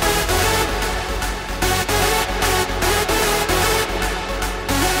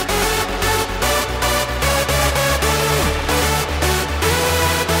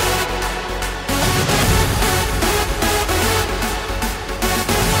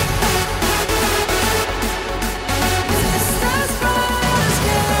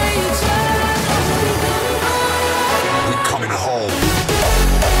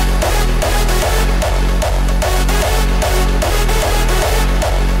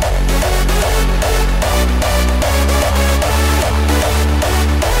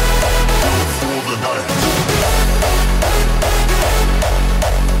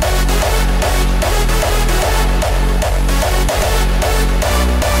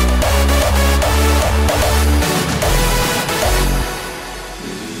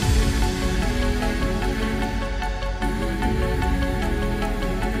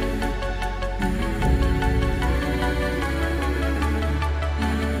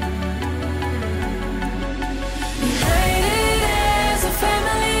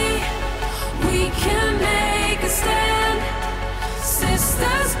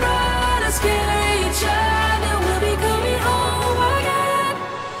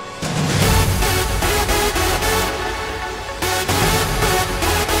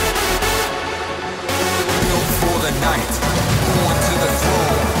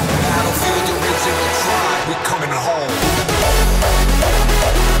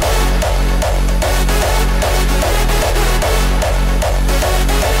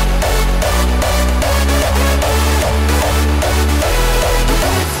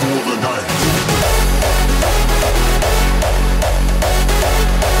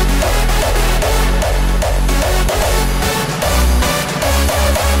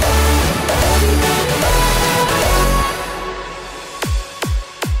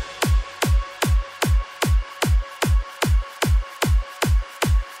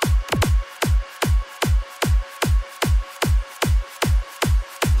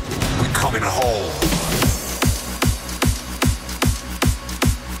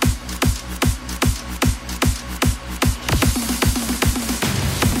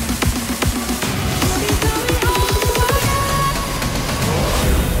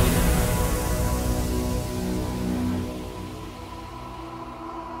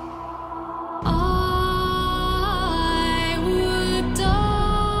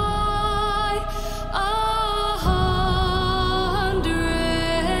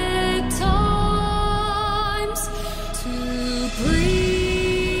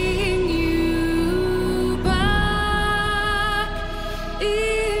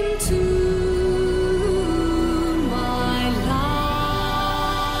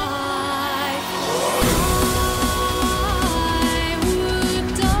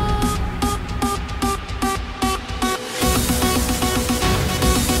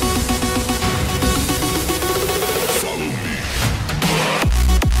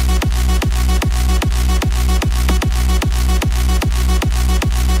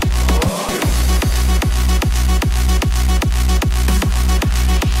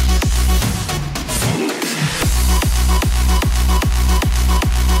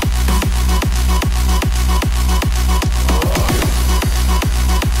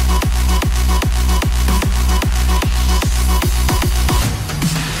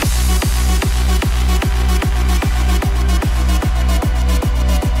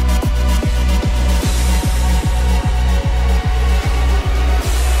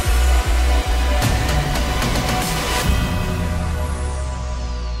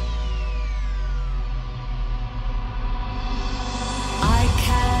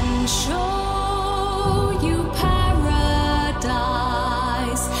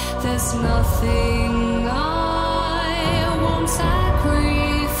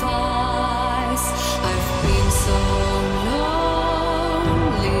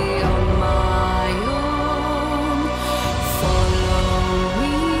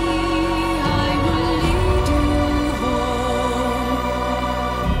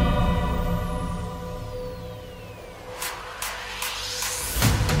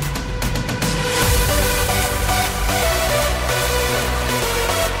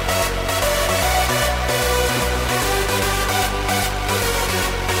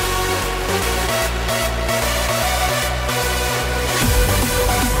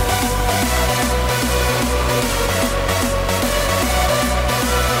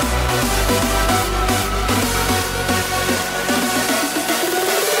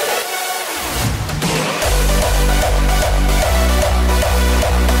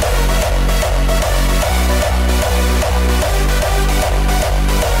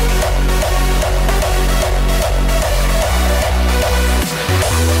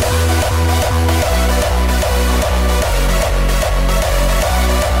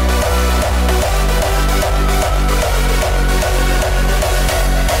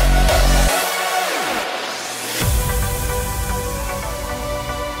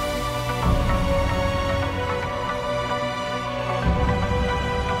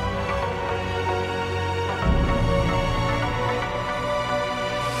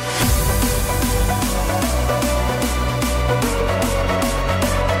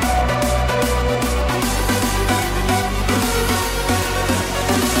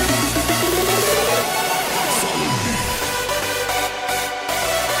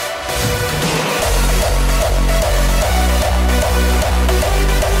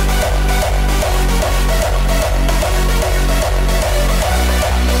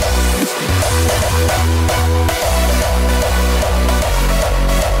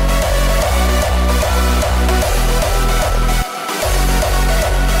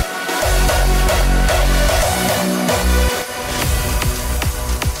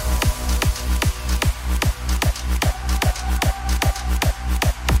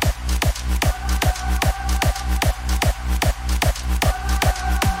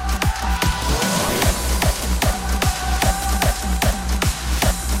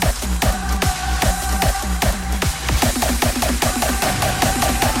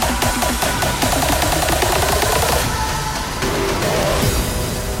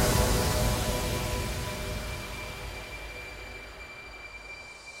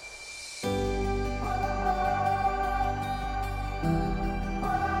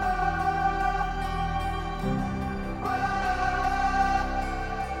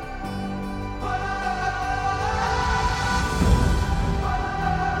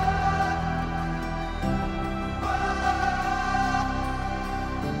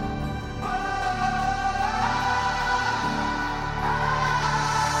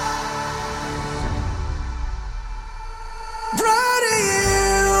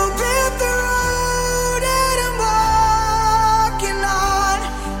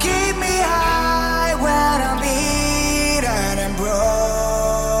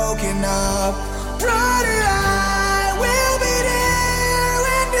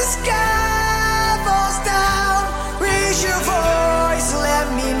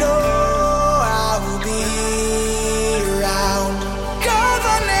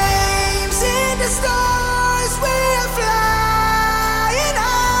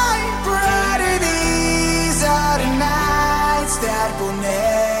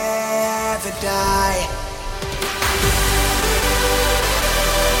 never die.